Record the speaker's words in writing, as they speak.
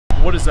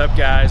What is up,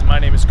 guys? My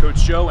name is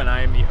Coach Joe and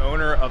I am the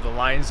owner of the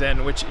Lion's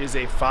Den, which is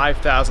a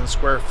 5,000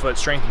 square foot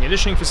strength and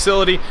conditioning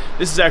facility.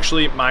 This is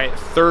actually my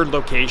third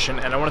location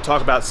and I want to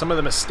talk about some of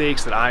the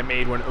mistakes that I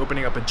made when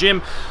opening up a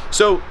gym.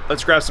 So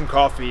let's grab some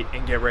coffee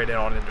and get right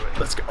on into it.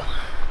 Let's go.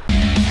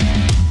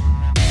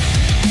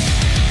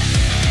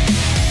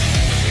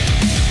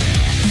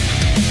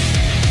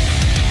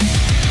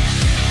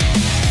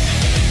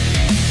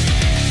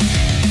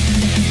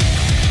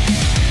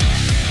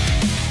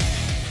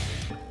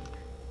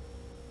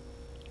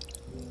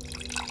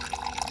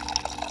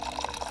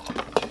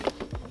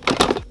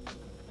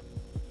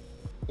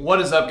 What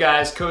is up,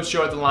 guys? Coach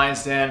Joe at the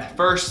Lion's Den.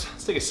 First,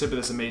 let's take a sip of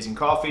this amazing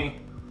coffee.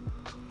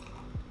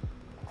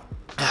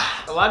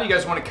 A lot of you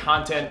guys want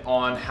content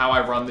on how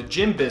I run the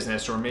gym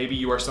business, or maybe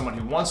you are someone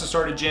who wants to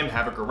start a gym,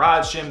 have a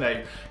garage gym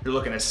that you're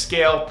looking to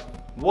scale,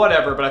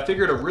 whatever, but I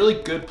figured a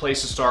really good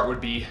place to start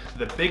would be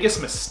the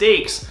biggest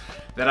mistakes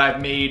that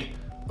I've made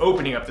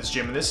opening up this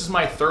gym. And this is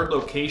my third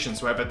location,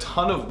 so I have a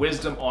ton of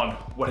wisdom on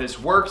what has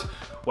worked,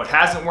 what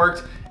hasn't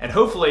worked, and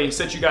hopefully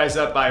set you guys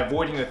up by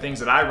avoiding the things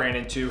that I ran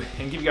into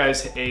and give you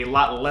guys a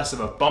lot less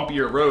of a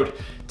bumpier road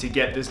to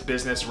get this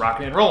business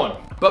rocking and rolling.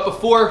 But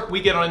before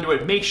we get on into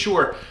it, make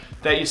sure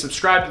that you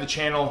subscribe to the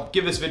channel,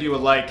 give this video a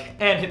like,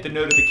 and hit the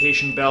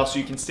notification bell so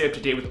you can stay up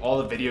to date with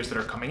all the videos that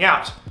are coming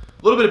out. A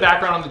little bit of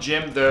background on the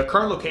gym. The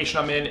current location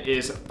I'm in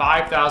is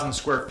 5,000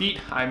 square feet.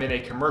 I'm in a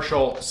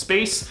commercial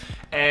space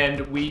and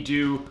we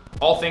do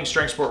all things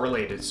strength sport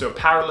related. So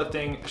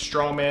powerlifting,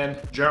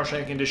 strongman, general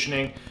strength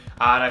conditioning,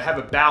 and I have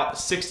about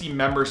 60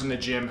 members in the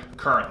gym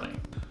currently.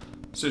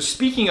 So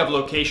speaking of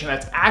location,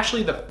 that's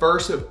actually the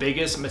first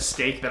biggest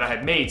mistake that I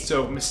had made.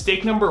 So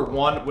mistake number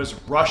one was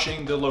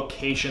rushing the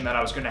location that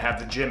I was gonna have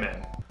the gym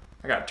in.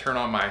 I gotta turn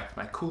on my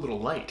cool little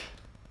light.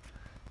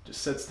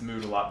 Just sets the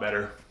mood a lot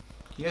better.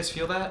 You guys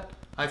feel that?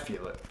 I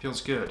feel it. Feels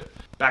good.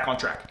 Back on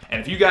track.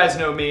 And if you guys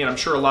know me, and I'm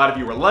sure a lot of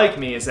you are like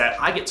me, is that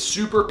I get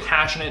super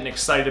passionate and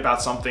excited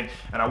about something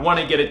and I want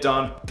to get it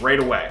done right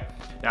away.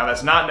 Now,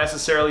 that's not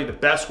necessarily the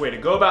best way to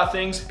go about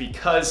things,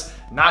 because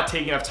not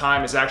taking enough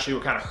time is actually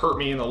what kind of hurt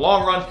me in the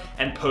long run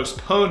and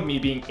postponed me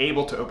being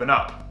able to open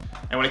up.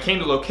 And when it came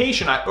to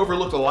location, I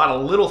overlooked a lot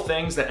of little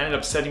things that ended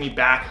up setting me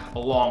back a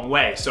long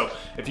way. So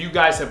if you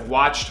guys have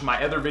watched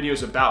my other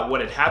videos about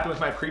what had happened with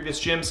my previous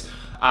gyms,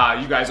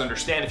 you guys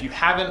understand. If you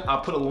haven't,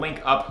 I'll put a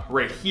link up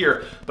right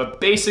here. But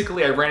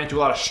basically, I ran into a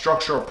lot of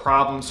structural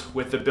problems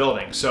with the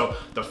building. So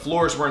the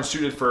floors weren't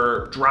suited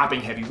for dropping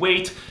heavy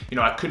weight. You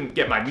know, I couldn't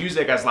get my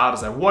music as loud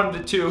as I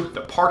wanted it to.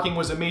 The parking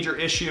was a major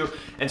issue,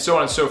 and so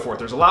on and so forth.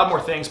 There's a lot more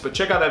things, but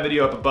check out that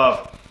video up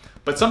above.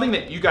 But something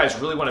that you guys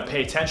really want to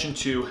pay attention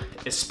to,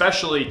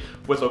 especially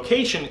with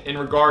location in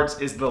regards,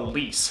 is the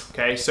lease,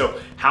 okay? So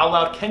how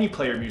loud can you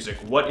play your music?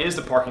 What is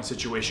the parking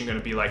situation going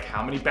to be like?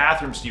 How many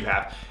bathrooms do you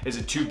have? Is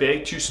it too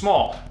big, too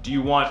small? Do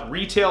you want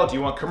retail? Do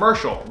you want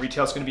commercial?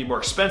 Retail is going to be more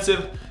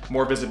expensive,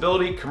 more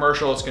visibility.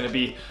 Commercial is going to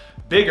be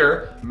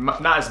bigger,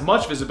 not as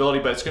much visibility,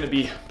 but it's going to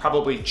be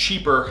probably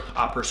cheaper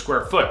per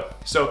square foot.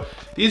 So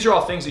these are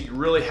all things that you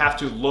really have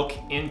to look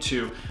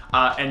into,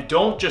 and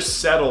don't just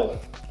settle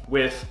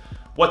with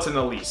what's in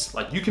the lease.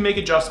 Like, you can make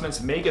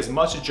adjustments, make as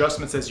much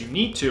adjustments as you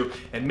need to,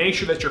 and make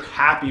sure that you're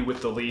happy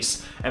with the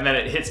lease and that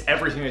it hits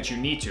everything that you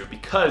need to.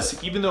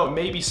 Because even though it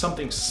may be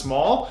something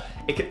small,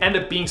 it can end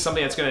up being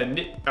something that's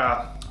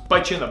gonna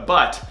bite you in the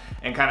butt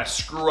and kind of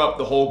screw up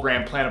the whole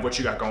grand plan of what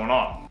you got going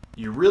on.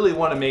 You really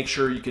wanna make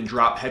sure you can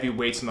drop heavy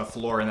weights on the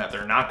floor and that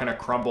they're not gonna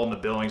crumble and the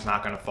building's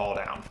not gonna fall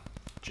down.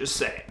 Just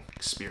saying,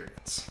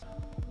 experience.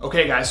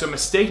 Okay, guys, so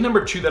mistake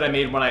number two that I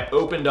made when I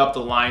opened up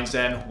the Lion's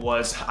Den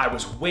was I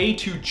was way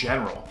too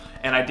general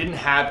and I didn't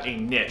have a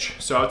niche.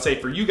 So I would say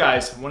for you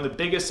guys, one of the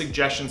biggest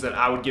suggestions that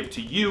I would give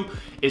to you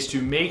is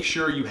to make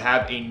sure you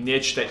have a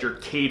niche that you're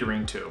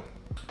catering to.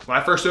 When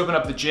I first opened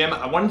up the gym,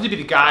 I wanted to be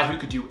the guy who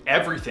could do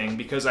everything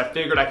because I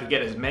figured I could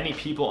get as many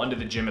people into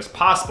the gym as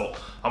possible.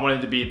 I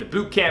wanted to be the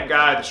boot camp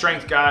guy, the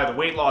strength guy, the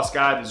weight loss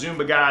guy, the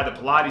Zumba guy, the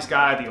Pilates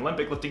guy, the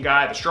Olympic lifting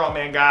guy, the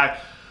strongman guy,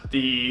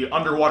 the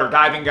underwater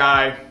diving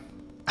guy.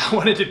 I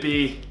wanted to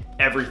be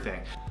everything.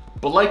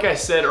 But like I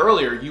said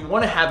earlier, you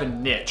want to have a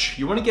niche.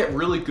 You want to get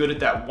really good at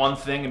that one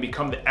thing and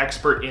become the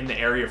expert in the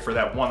area for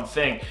that one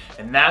thing.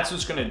 And that's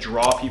what's going to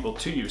draw people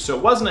to you. So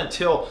it wasn't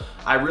until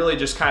I really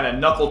just kind of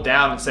knuckled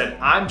down and said,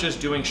 I'm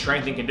just doing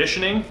strength and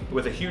conditioning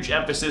with a huge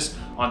emphasis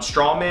on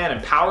strongman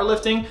and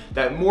powerlifting,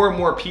 that more and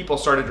more people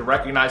started to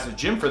recognize the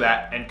gym for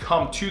that and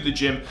come to the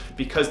gym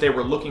because they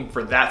were looking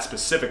for that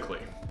specifically.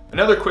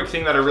 Another quick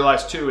thing that I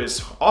realized too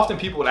is often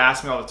people would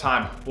ask me all the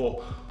time,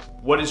 well,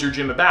 what is your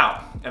gym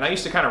about? And I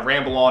used to kind of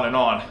ramble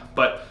on,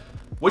 but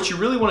what you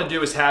really want to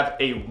do is have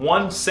a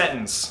one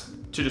sentence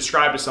to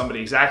describe to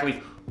somebody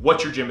exactly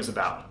what your gym is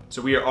about.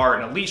 So we are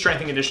an elite strength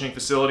and conditioning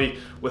facility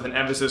with an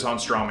emphasis on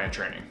strongman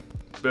training.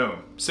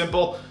 Boom.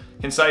 Simple,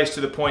 concise,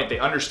 to the point. They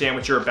understand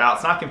what you're about.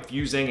 It's not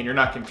confusing, and you're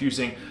not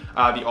confusing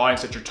the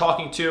audience that you're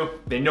talking to.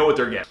 They know what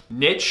they're getting.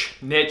 Niche,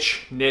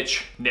 niche,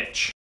 niche,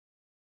 niche.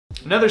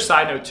 Another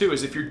side note too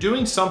is if you're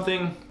doing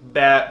something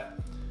that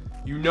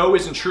you know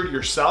isn't true to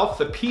yourself,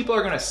 the people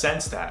are gonna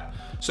sense that.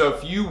 So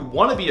if you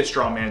want to be a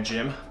strongman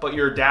gym, but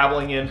you're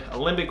dabbling in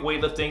Olympic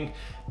weightlifting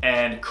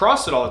and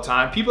CrossFit all the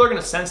time, people are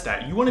going to sense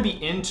that. You want to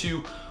be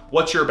into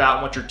what you're about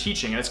and what you're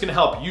teaching, and it's going to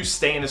help you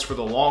stay in this for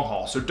the long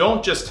haul. So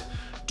don't just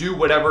do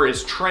whatever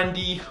is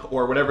trendy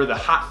or whatever the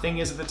hot thing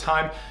is at the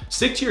time.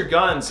 Stick to your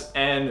guns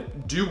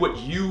and do what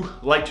you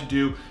like to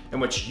do and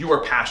what you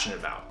are passionate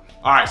about.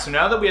 All right, so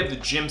now that we have the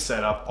gym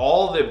set up,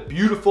 all the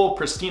beautiful,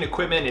 pristine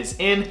equipment is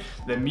in,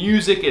 the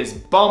music is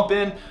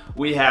bumping,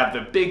 we have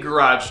the big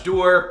garage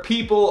door,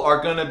 people are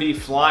gonna be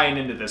flying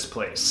into this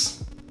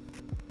place.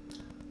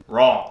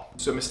 Wrong.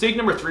 So mistake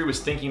number 3 was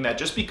thinking that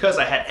just because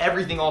I had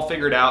everything all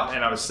figured out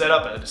and I was set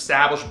up an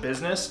established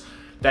business,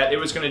 that it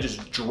was gonna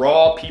just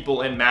draw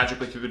people in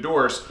magically through the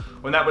doors,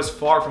 when that was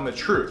far from the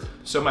truth.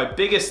 So my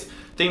biggest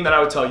thing that I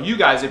would tell you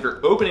guys if you're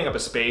opening up a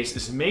space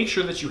is make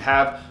sure that you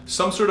have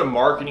some sort of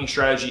marketing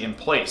strategy in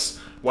place,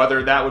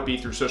 whether that would be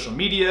through social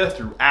media,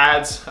 through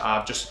ads,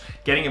 just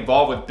getting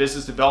involved with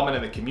business development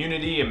in the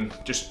community and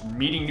just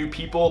meeting new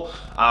people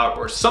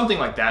or something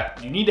like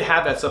that. You need to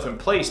have that stuff in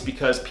place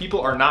because people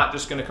are not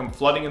just gonna come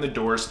flooding in the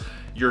doors.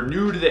 You're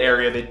new to the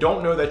area, they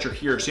don't know that you're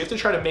here, so you have to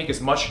try to make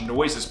as much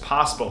noise as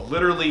possible,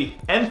 literally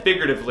and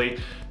figuratively,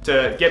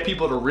 to get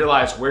people to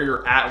realize where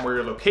you're at and where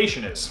your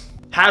location is.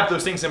 Have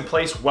those things in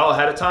place well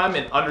ahead of time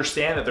and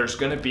understand that there's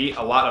gonna be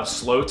a lot of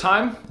slow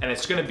time and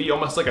it's gonna be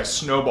almost like a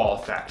snowball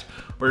effect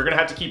where you're gonna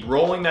have to keep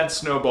rolling that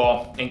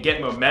snowball and get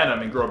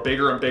momentum and grow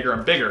bigger and bigger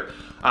and bigger.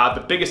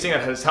 The biggest thing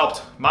that has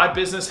helped my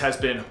business has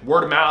been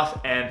word of mouth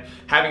and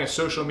having a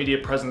social media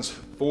presence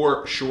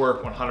for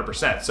sure,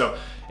 100%. So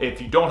if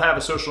you don't have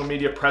a social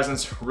media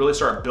presence, really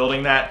start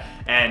building that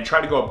and try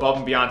to go above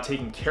and beyond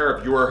taking care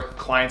of your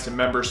clients and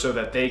members so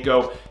that they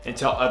go and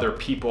tell other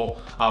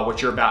people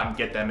what you're about and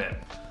get them in.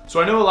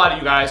 So I know a lot of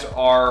you guys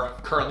are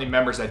currently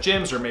members at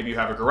gyms, or maybe you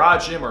have a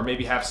garage gym, or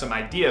maybe have some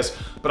ideas,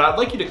 but I'd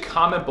like you to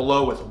comment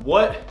below with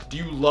what do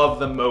you love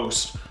the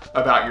most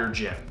about your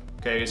gym?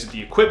 Okay, is it the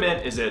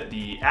equipment? Is it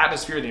the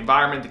atmosphere, the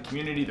environment, the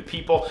community, the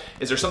people?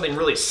 Is there something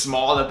really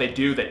small that they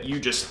do that you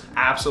just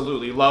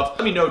absolutely love?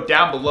 Let me know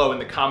down below in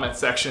the comment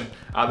section.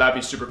 That'd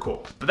be super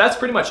cool. But that's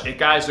pretty much it,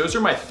 guys. Those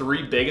are my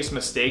 3 biggest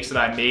mistakes that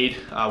I made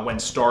when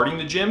starting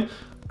the gym.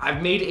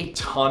 I've made a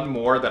ton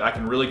more that I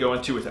can really go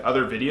into with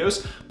other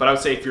videos, but I would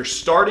say if you're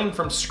starting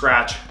from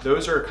scratch,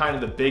 those are kind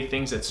of the big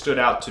things that stood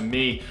out to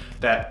me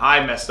that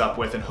I messed up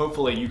with, and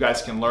hopefully you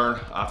guys can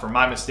learn from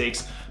my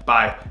mistakes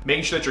by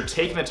making sure that you're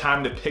taking the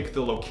time to pick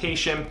the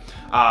location,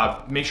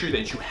 make sure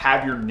that you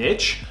have your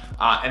niche,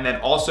 and then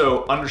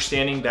also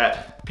understanding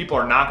that people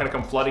are not gonna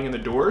come flooding in the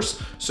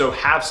doors, so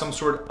have some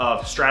sort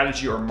of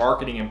strategy or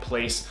marketing in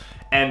place,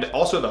 and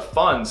also the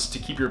funds to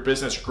keep your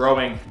business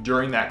growing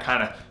during that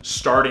kind of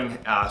starting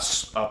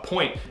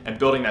point and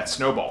building that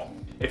snowball.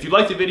 If you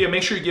liked the video,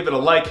 make sure you give it a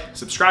like,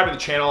 subscribe to the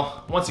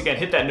channel. Once again,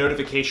 hit that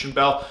notification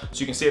bell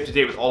so you can stay up to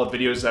date with all the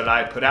videos that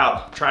I put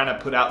out. I'm trying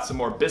to put out some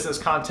more business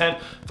content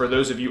for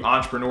those of you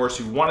entrepreneurs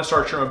who want to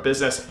start your own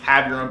business,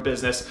 have your own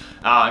business,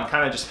 and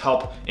kind of just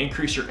help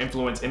increase your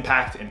influence,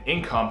 impact, and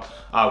income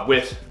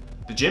with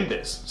the gym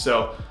biz.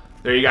 So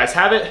there you guys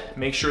have it.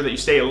 Make sure that you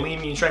stay a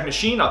lean, mean, strength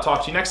machine. I'll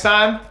talk to you next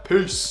time.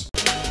 Peace.